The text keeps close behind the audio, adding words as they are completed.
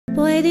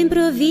Poi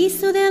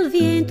d'improvviso del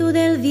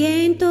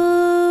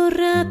viento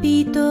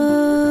rapito,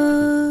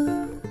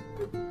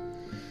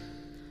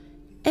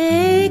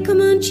 e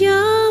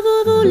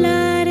cominciavo a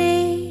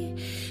volare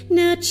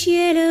nel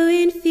cielo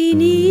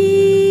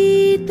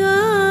infinito.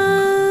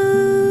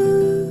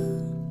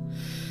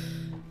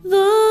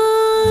 Volare.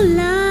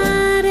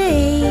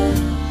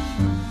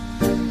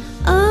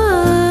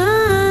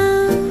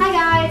 Oh. Hi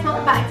guys,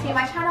 welcome back to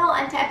my channel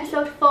and to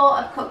episode 4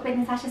 of Cook with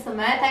Natasha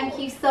Summar. Thank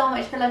you so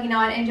much for logging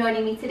on and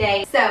joining me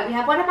today. So we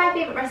have one of my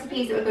favourite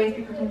recipes that we're going to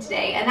be cooking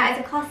today, and that is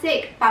a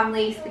classic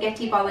family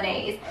spaghetti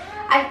bolognese.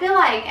 I feel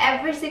like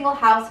every single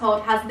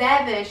household has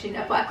their version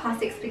of what a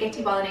classic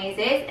spaghetti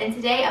bolognese is, and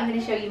today I'm going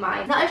to show you mine.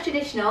 It's not as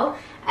traditional,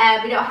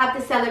 we don't have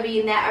the celery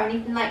in there or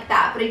anything like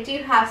that, but I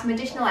do have some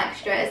additional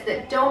extras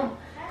that don't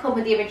come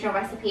with the original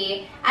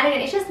recipe, and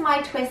again, it's just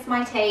my twist,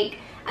 my take.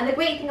 And the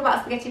great thing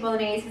about spaghetti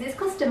bolognese is it's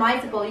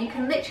customizable. You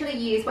can literally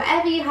use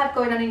whatever you have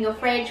going on in your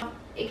fridge.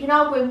 It can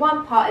all go in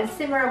one pot and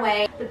simmer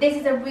away, but this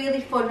is a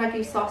really fun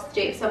ragu sauce to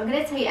do, so I'm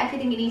going to tell you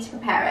everything you need to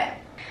prepare it.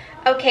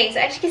 Okay, so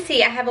as you can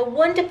see, I have a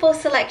wonderful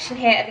selection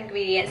here of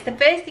ingredients. The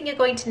first thing you're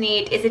going to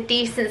need is a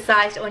decent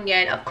sized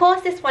onion. Of course,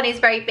 this one is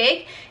very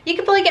big. You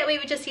could probably get away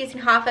with just using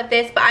half of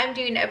this, but I'm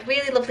doing a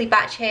really lovely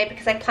batch here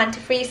because I plan to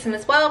freeze some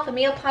as well for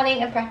meal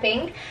planning and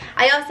prepping.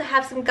 I also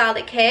have some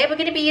garlic here. We're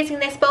going to be using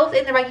this both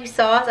in the ragu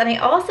sauce, and I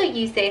also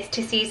use this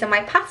to season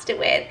my pasta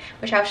with,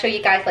 which I'll show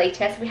you guys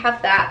later. So we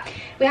have that.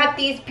 We have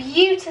these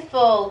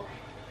beautiful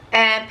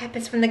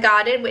peppers from the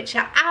garden, which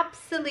are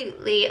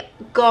absolutely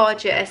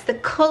gorgeous. The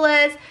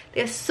colours,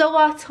 they're so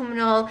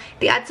autumnal,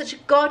 they add such a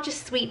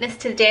gorgeous sweetness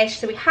to the dish,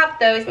 so we have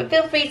those, but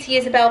feel free to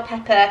use a bell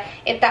pepper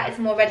if that is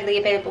more readily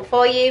available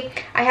for you.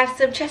 I have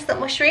some chestnut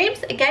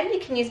mushrooms, again you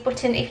can use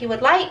button if you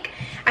would like.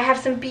 I have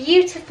some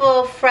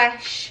beautiful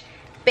fresh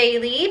bay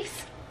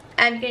leaves,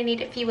 and you're going to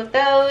need a few of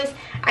those.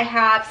 I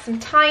have some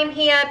thyme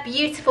here,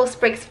 beautiful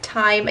sprigs of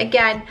thyme,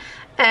 again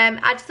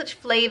add such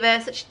flavour,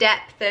 such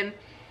depth, and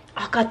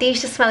oh god, these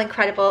just smell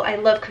incredible. I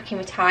love cooking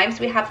with thyme, so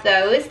we have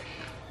those.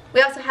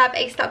 We also have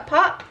a stock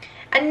pot,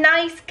 a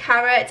nice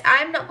carrot.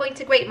 I'm not going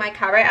to grate my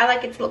carrot, I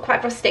like it to look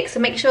quite rustic, so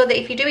make sure that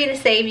if you're doing the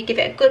same, you give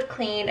it a good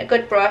clean, a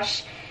good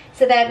brush.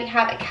 So there we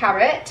have a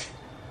carrot.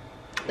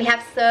 We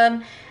have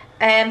some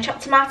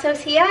chopped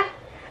tomatoes here,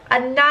 a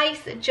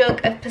nice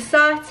jug of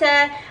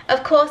passata.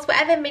 Of course,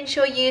 whatever mince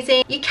you're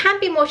using, you can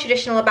be more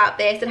traditional about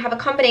this and have a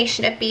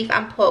combination of beef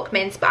and pork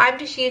mince, but I'm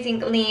just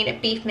using lean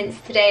beef mince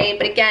today,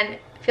 but again,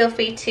 feel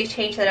free to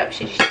change that up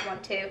should you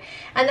want to.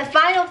 And the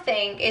final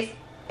thing is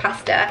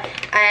pasta.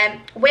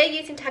 We're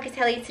using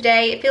tagliatelle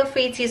today. Feel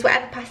free to use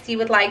whatever pasta you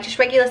would like, just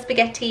regular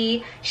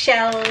spaghetti,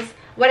 shells,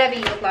 whatever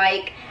you would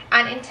like.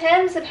 And in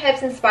terms of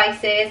herbs and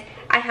spices,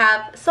 I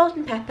have salt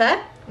and pepper,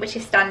 which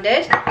is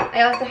standard.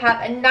 I also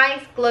have a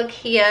nice glug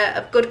here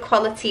of good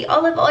quality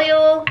olive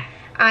oil.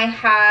 I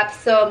have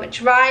some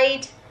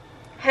dried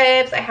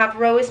herbs. I have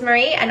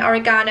rosemary and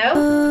oregano.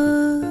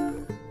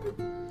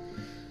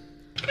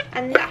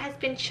 And that has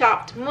been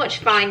chopped much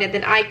finer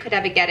than I could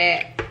ever get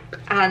it,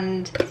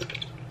 and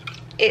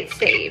it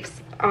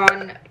saves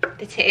on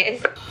the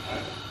tears.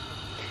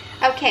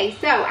 Okay,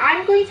 so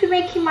I'm going to be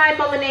making my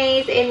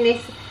bolognese in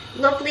this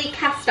lovely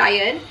cast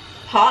iron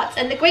pot,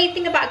 and the great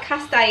thing about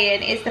cast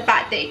iron is the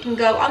fact that it can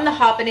go on the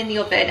hob and in the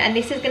oven, and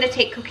this is going to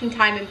take cooking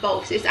time in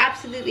both, so it's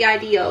absolutely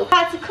ideal.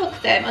 I had to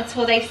cook them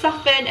until they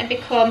soften and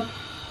become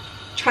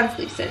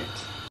translucent.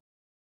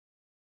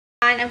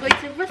 And I'm going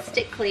to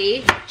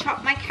rustically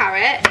chop my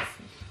carrots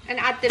and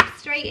add them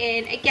straight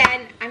in.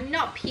 Again, I'm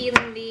not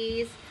peeling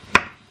these.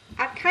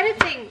 I kind of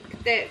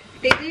think that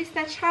they lose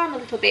their charm a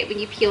little bit when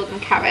you peel them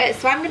carrots,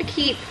 so I'm going to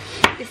keep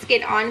the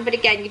skin on, but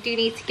again, you do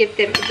need to give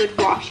them a good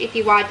wash if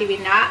you are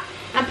doing that.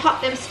 And pop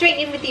them straight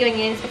in with the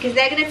onions because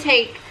they're going to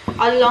take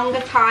a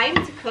longer time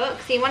to cook,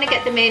 so you want to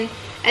get them in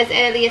as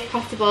early as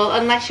possible,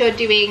 unless you're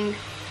doing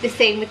the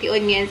same with the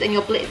onions and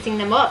you're blitzing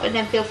them up, and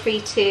then feel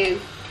free to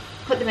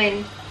put them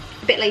in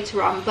a bit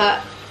later on,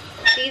 but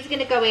these are going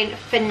to go in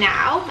for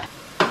now.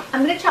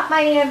 I'm going to chop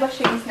my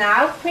mushrooms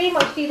now, pretty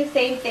much do the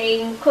same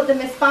thing, cut them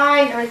as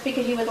fine or as big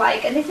as you would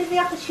like, and this is the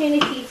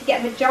opportunity to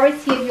get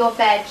majority of your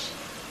veg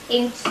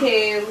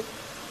into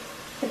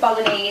the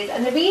bolognese.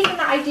 And the reason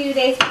that I do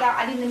this without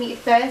adding the meat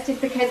first is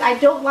because I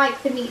don't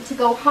like the meat to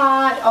go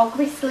hard or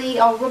gristly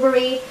or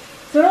rubbery,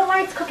 so I don't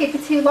like to cook it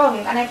for too long,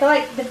 and I feel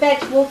like the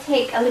veg will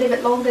take a little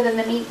bit longer than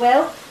the meat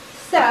will.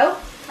 So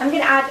I'm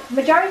going to add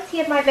majority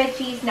of my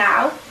veggies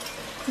now,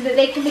 so that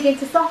they can begin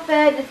to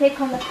soften and take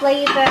on the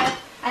flavour,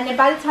 and then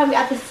by the time we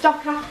add the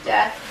stock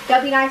after,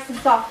 they'll be nice and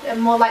soft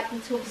and more likely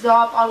to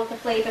absorb all of the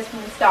flavours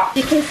from the stock.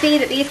 You can see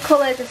that these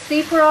colours are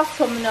super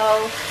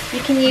autumnal.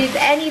 You can use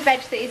any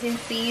veg that is in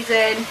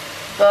season,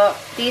 but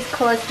these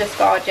colours are just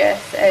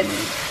gorgeous and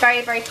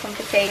very, very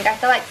comforting. I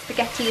feel like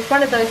spaghetti is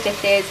one of those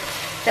dishes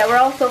that we're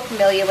all so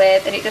familiar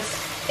with, and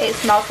it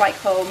smells like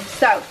home.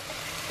 So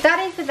that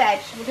is the veg.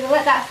 We're going to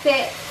let that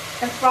sit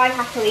and fry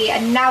happily,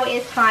 and now it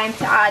is time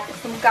to add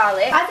some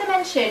garlic. As I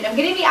mentioned, I'm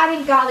going to be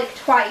adding garlic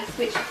twice,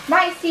 which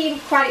might seem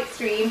quite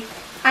extreme,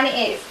 and it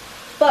is,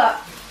 but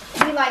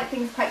we like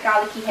things quite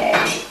garlicky here.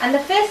 And the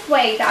first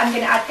way that I'm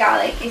going to add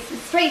garlic is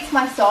straight to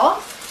my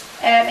sauce.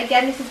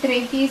 Again, this is going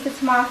to infuse the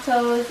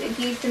tomatoes,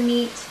 infuse the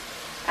meat,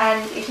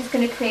 and it's just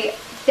going to create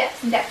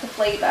depth and depth of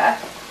flavour.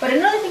 But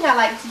another thing I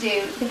like to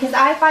do, because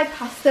I find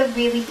pasta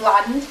really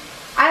bland,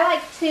 I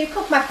like to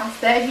cook my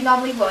pasta as you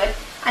normally would,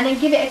 and then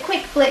give it a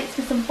quick blitz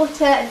with some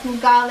butter and some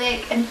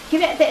garlic, and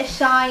give it a bit of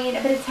shine,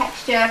 a bit of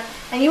texture,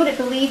 and you wouldn't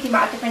believe the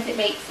amount of difference it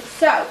makes.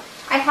 So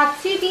I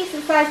have 2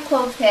 decent sized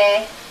cloves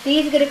here.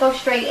 These are going to go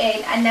straight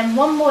in, and then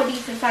 1 more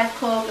decent sized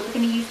clove that we're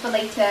going to use for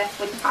later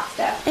with the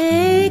pasta.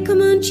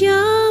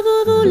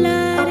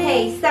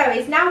 Okay, so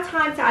it's now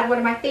time to add one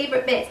of my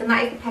favourite bits, and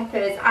that is the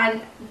peppers.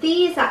 And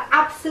these are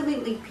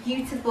absolutely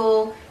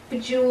beautiful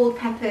bejeweled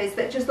peppers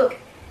that just look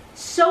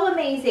so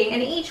amazing,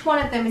 and each one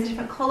of them is a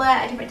different colour,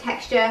 a different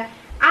texture.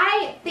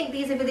 I think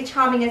these are really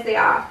charming as they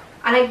are,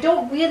 and I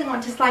don't really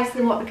want to slice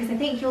them up because I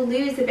think you'll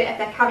lose a bit of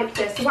their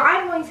character. So what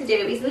I'm going to do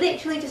is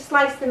literally just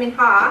slice them in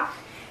half,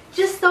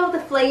 just so the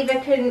flavour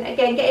can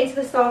again get into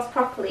the sauce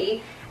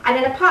properly. And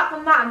then apart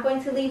from that, I'm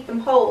going to leave them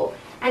whole.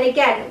 And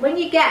again, when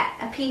you get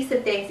a piece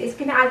of this, it's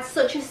going to add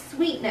such a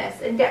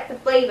sweetness and depth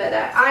of flavour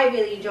that I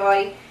really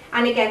enjoy.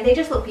 And again, they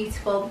just look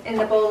beautiful in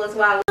the bowl as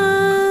well.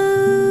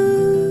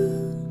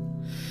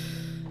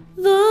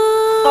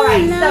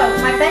 Alright,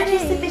 so my veg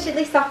is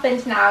sufficiently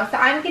softened now, so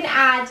I'm going to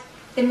add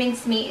the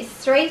mincemeat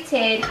straight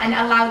in and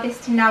allow this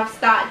to now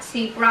start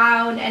to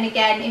brown and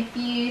again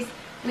infuse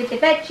with the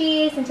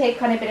veggies and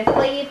take on a bit of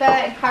flavour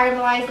and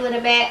caramelise a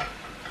little bit.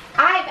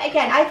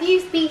 I've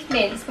used beef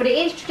mince, but it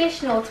is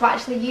traditional to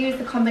actually use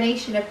the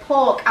combination of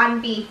pork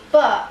and beef,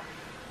 but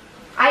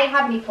I don't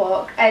have any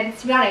pork, and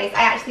to be honest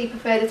I actually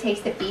prefer the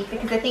taste of beef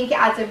because I think it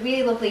adds a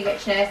really lovely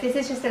richness. This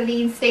is just a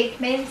lean steak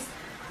mince,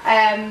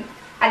 and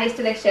it's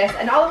delicious.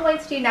 And all I'm going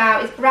to do now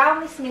is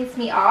brown this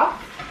mincemeat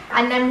off,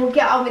 and then we'll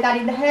get on with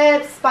adding the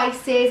herbs,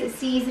 spices,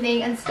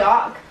 seasoning and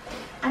stock.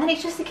 And then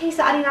it's just a case of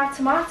adding our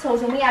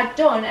tomatoes and we are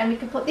done, and we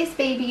can put this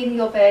baby in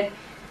the oven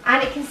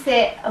and it can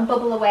sit and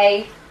bubble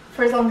away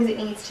for as long as it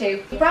needs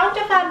to. We browned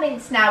up our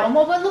mince now, and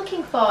what we're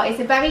looking for is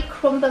a very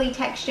crumbly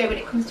texture when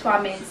it comes to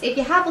our mince. If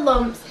you have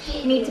lumps,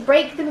 you need to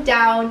break them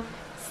down,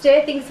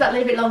 stir things for a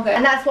little bit longer,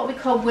 and that's what we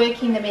call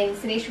working the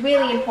mince, and it's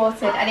really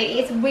important and it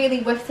is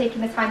really worth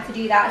taking the time to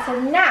do that. So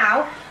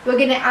now we're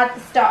going to add the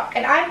stock,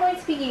 and I'm going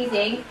to be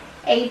using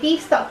a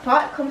beef stock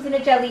pot. It comes in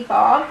a jelly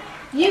form.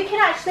 You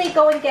can actually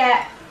go and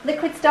get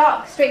liquid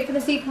stock straight from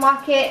the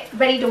supermarket,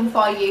 ready done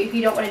for you if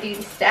you don't want to do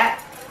this step,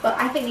 but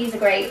I think these are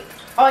great.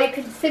 Or you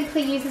could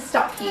simply use a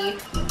stock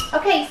cube.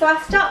 Okay, so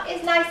our stock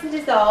is nice and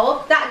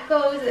dissolved. That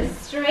goes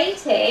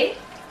straight in.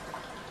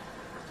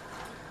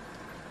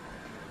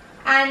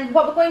 And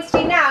what we're going to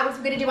do now is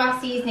we're going to do our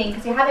seasoning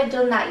because we haven't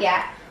done that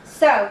yet.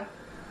 So,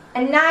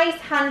 a nice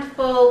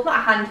handful, not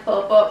a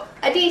handful, but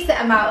a decent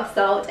amount of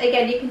salt.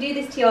 Again, you can do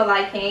this to your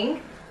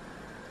liking.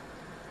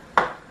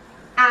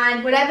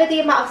 And whatever the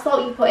amount of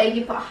salt you put in,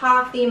 you put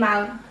half the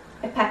amount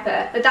of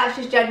pepper. But that's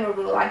just general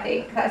rule, I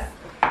think. That's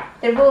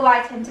the rule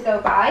I tend to go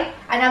by.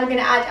 And now we're going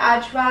to add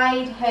our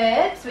dried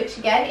herbs, which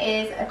again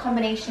is a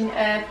combination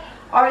of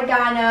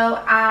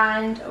oregano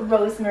and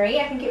rosemary,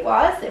 I think it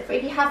was. If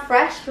you have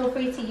fresh, feel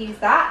free to use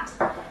that.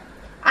 And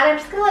I'm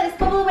just going to let this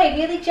bubble away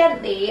really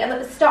gently and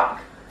let the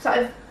stock sort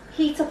of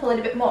heat up a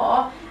little bit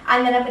more.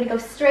 And then I'm going to go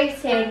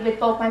straight in with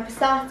both my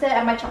passata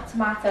and my chopped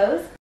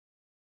tomatoes.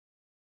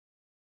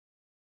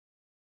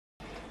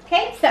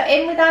 Okay, so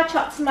in with our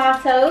chopped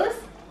tomatoes.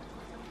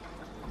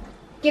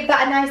 Give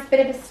that a nice bit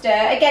of a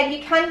stir. Again, you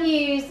can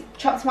use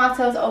chopped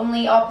tomatoes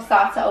only or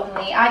passata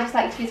only. I just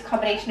like to use a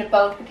combination of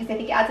both because I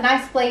think it adds a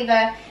nice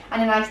flavour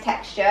and a nice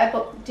texture,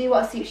 but do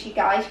what suits you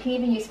guys. You can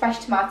even use fresh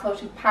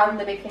tomatoes and pound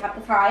them if you have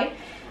the time.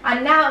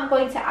 And now I'm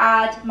going to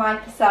add my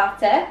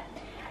passata,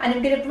 and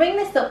I'm going to bring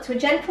this up to a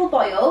gentle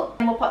boil,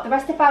 and we'll put the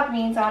rest of our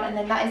greens on, and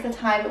then that is the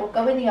time it will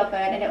go in the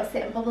oven and it will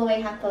sit and bubble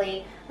away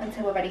happily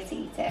until we're ready to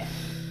eat it.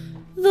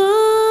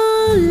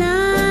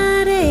 Volare.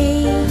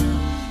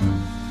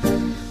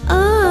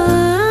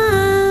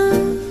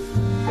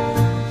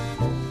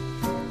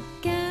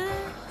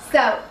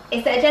 So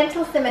it's at a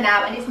gentle simmer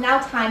now, and it's now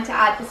time to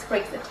add the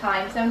sprigs of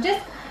thyme. So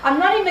I'm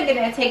not even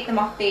going to take them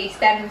off the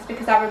stems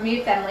because I'll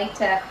remove them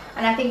later.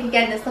 And I think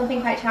again there's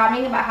something quite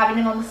charming about having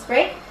them on the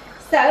sprig.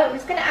 So I'm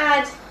just going to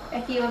add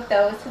a few of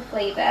those for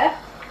flavour,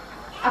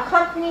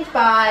 accompanied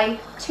by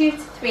 2 to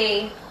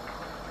 3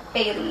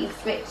 bay leaves,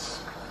 which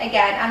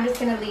again I'm just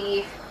going to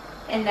leave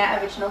in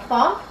their original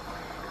form.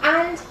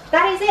 And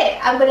that is it.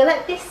 I'm going to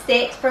let this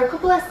sit for a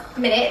couple of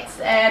minutes,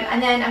 and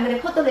then I'm going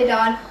to put the lid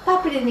on,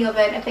 pop it in the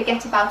oven and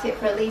forget about it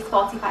for at least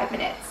 45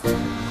 minutes.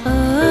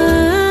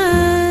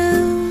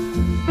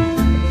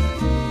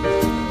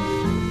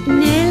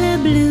 Nella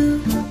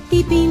blu,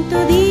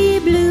 dipinto di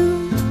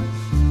blu,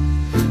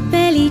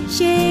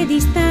 felice di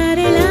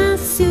stare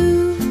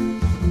lassù,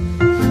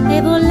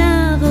 e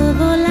volavo,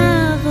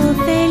 volavo,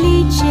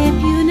 felice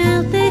più in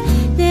alte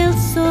del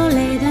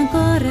sole ed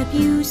ancora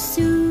più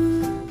su.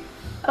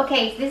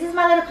 Okay, so this is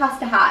my little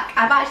pasta hack.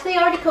 I've actually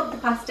already cooked the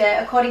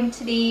pasta according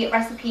to the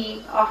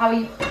recipe, or how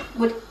you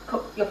would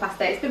cook your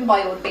pasta. It's been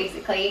boiled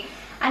basically.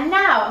 And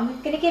now I'm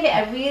going to give it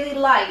a really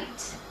light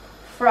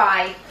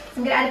fry. So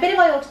I'm going to add a bit of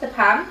oil to the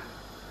pan,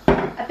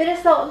 a bit of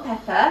salt and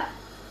pepper,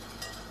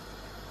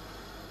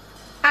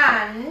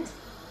 and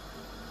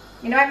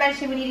you know I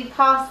mentioned we needed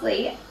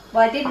parsley.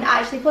 Well, I didn't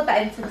actually put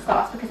that into the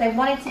sauce because I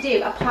wanted to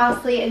do a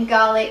parsley and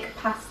garlic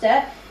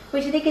pasta,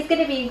 which I think is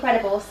going to be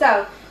incredible.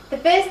 So the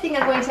first thing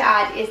I'm going to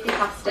add is the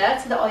pasta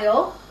to the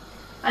oil,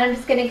 and I'm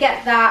just going to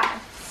get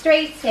that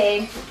straight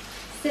in,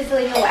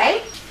 sizzling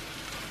away.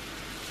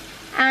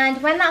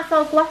 And when that's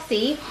all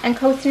glossy and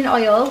coated in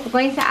oil, we're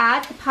going to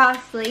add the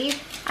parsley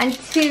and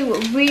 2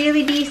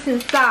 really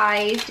decent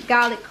sized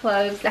garlic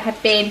cloves that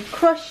have been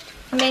crushed,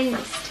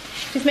 minced.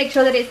 Just make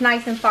sure that it's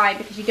nice and fine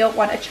because you don't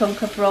want a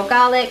chunk of raw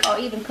garlic or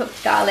even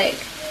cooked garlic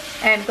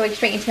going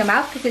straight into your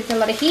mouth because it's a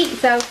lot of heat.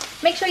 So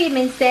make sure you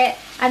mince it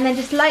and then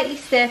just lightly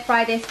stir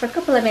fry this for a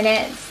couple of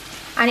minutes,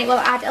 and it will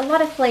add a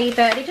lot of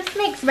flavour and it just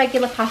makes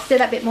regular pasta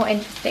that bit more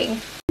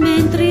interesting.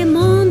 Mentre il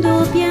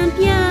mondo pian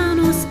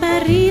piano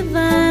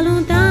spariva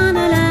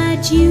lontano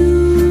laggiù,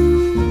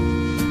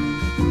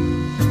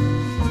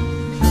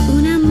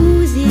 una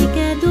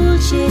musica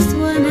dolce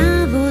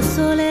suonavo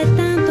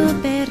soltanto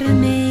per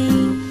me.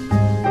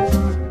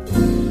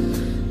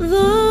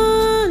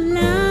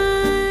 Volare.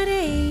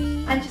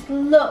 And just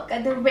look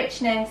at the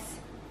richness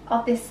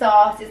of this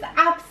sauce. It's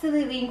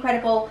absolutely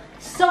incredible.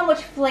 So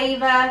much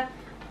flavour,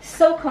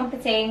 so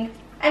comforting.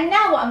 And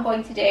now what I'm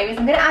going to do is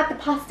I'm going to add the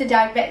pasta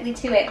directly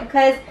to it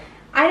because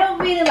I don't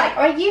really like,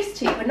 or I used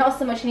to, but not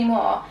so much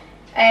anymore,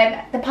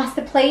 the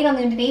pasta plain on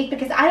the underneath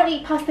because I don't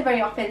eat pasta very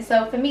often.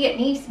 So for me it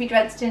needs to be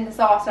drenched in the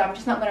sauce or I'm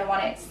just not going to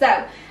want it.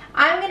 So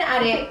I'm going to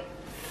add it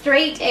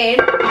straight in.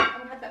 And we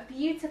have that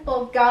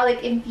beautiful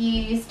garlic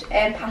infused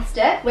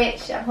pasta,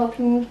 which I'm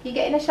hoping you're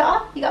getting a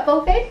shot of. You got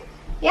both in?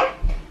 Yeah?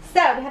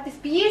 So we have this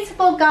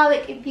beautiful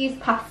garlic infused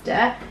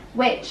pasta,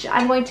 which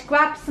I'm going to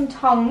grab some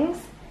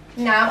tongs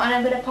now and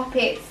I'm going to pop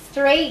it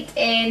straight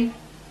in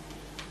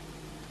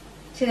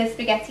to the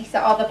spaghetti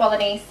sauce, or the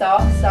bolognese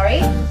sauce, sorry.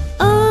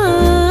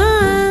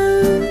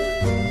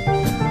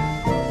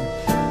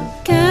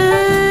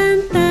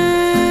 Cantarei,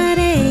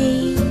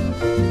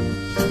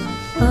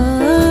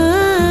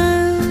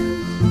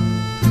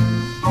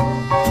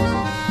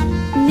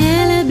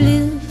 nel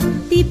blu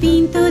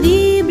dipinto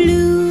di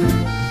blu,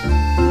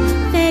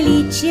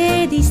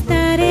 felice di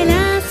stare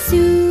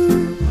lassù.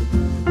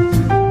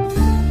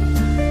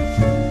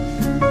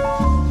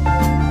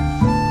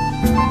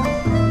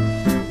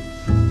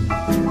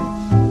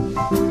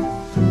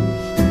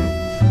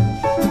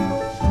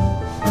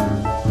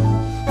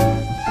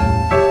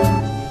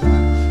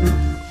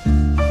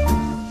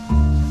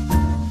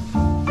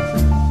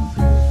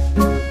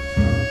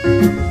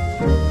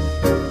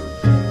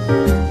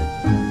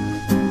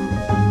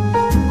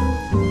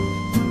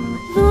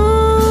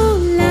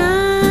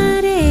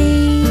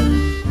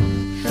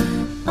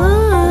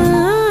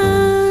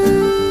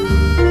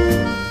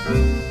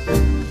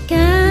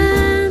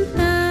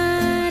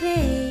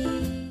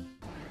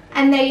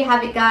 And there you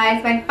have it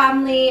guys, my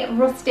family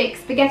rustic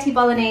spaghetti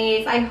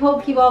bolognese. I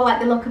hope you all like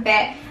the look of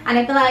it and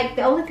I feel like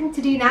the only thing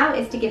to do now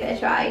is to give it a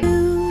try.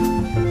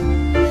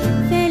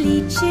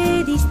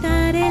 Felice di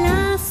stare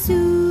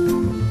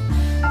lassù,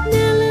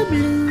 nel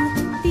blu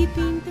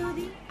dipinto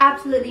di...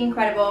 Absolutely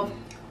incredible,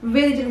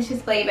 really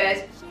delicious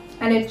flavours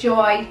and a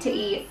joy to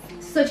eat.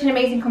 Such an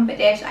amazing comfort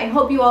dish. I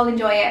hope you all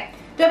enjoy it.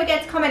 Don't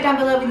forget to comment down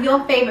below with your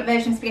favourite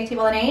version of spaghetti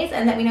bolognese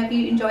and let me know if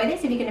you enjoy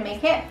this, if you're going to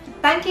make it.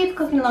 Thank you for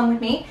cooking along with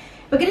me.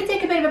 We're going to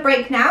take a bit of a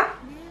break now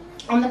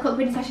on the Cook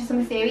with Natasha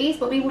Summer series,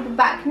 but we will be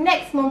back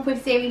next month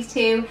with series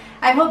 2.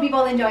 I hope you've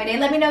all enjoyed it.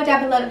 Let me know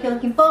down below if you're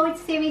looking forward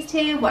to series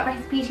 2, what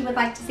recipes you would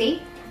like to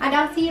see, and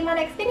I'll see you in my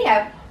next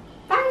video.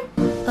 Bye!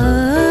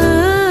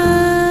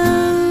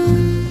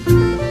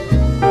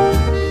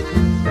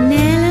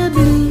 Nella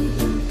blu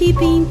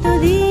dipinto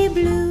di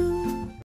blu.